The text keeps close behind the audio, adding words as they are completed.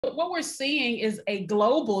What we're seeing is a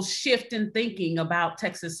global shift in thinking about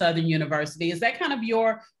Texas Southern University. Is that kind of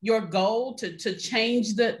your goal to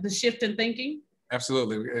change the shift in thinking?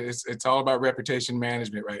 Absolutely. It's all about reputation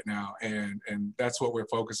management right now. And that's what we're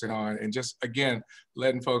focusing on. And just, again,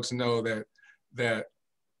 letting folks know that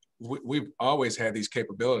we've always had these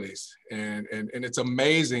capabilities, and it's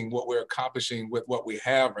amazing what we're accomplishing with what we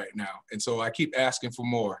have right now. And so I keep asking for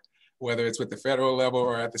more, whether it's with the federal level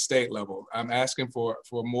or at the state level. I'm asking for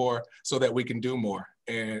more so that we can do more.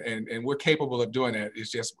 And we're capable of doing that.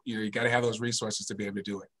 It's just, you got to have those resources to be able to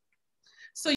do it.